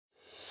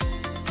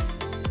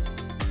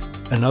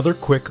Another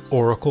quick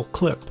Oracle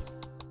clip.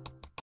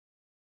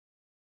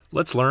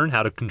 Let's learn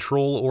how to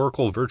control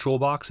Oracle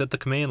VirtualBox at the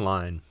command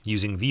line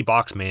using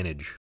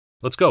VBoxManage.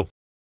 Let's go.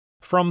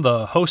 From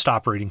the host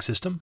operating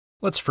system,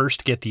 let's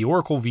first get the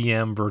Oracle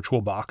VM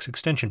VirtualBox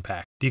extension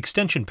pack. The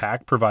extension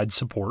pack provides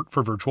support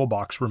for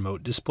VirtualBox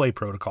Remote Display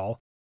Protocol,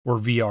 or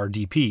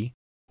VRDP,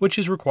 which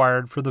is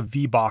required for the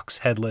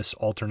VBoxHeadless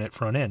alternate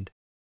front end.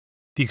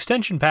 The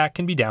extension pack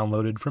can be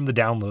downloaded from the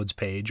Downloads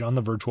page on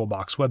the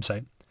VirtualBox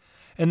website,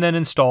 and then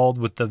installed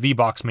with the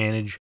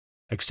VBoxManage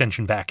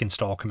extension pack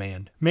install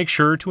command. Make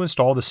sure to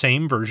install the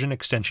same version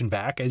extension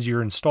pack as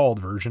your installed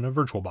version of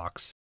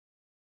VirtualBox.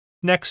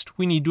 Next,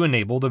 we need to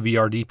enable the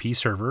VRDP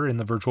server in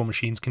the virtual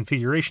machine's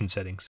configuration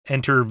settings.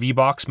 Enter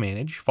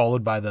VBoxManage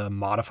followed by the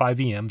Modify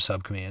VM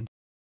subcommand,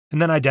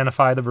 and then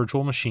identify the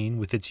virtual machine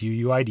with its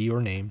UUID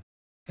or name.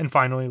 And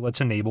finally,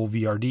 let's enable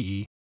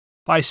VRDE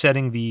by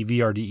setting the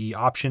VRDE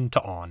option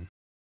to on.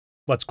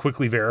 Let's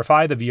quickly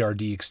verify the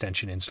VRDE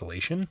extension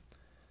installation.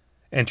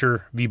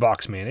 Enter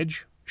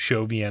VBoxManage,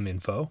 show VM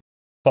info,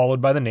 followed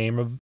by the name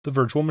of the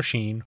virtual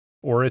machine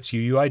or its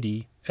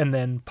UUID, and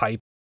then pipe,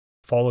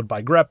 followed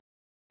by grep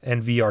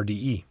and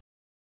VRDE.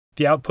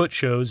 The output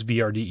shows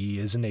VRDE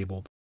is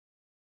enabled.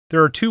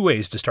 There are two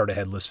ways to start a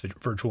headless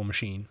virtual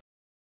machine.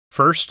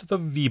 First, the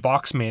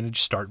VBoxManage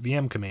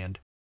startvm command.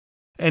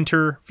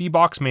 Enter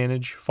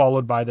VBoxManage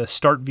followed by the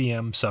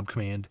startvm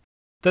subcommand,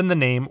 then the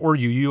name or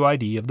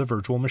UUID of the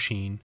virtual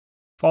machine,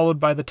 followed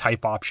by the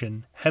type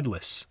option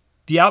headless.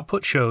 The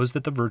output shows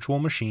that the virtual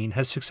machine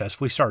has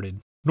successfully started.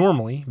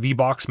 Normally,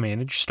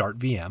 VBoxManage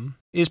startvm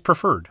is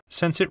preferred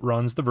since it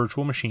runs the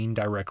virtual machine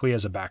directly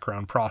as a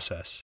background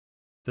process.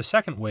 The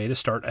second way to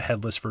start a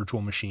headless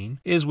virtual machine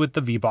is with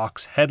the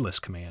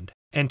VBoxHeadless command.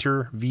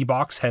 Enter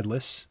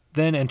VBoxHeadless,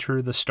 then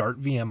enter the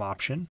startvm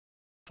option,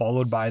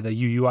 followed by the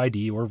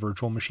UUID or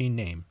virtual machine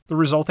name. The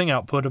resulting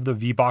output of the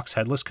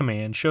VBoxHeadless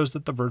command shows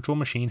that the virtual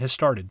machine has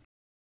started.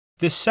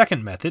 This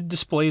second method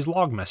displays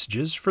log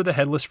messages for the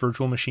headless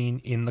virtual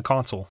machine in the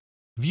console.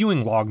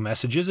 Viewing log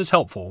messages is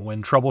helpful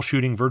when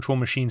troubleshooting virtual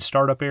machine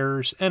startup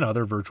errors and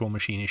other virtual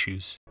machine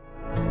issues.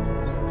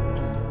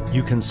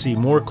 You can see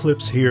more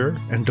clips here,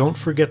 and don't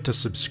forget to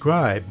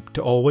subscribe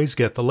to always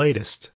get the latest.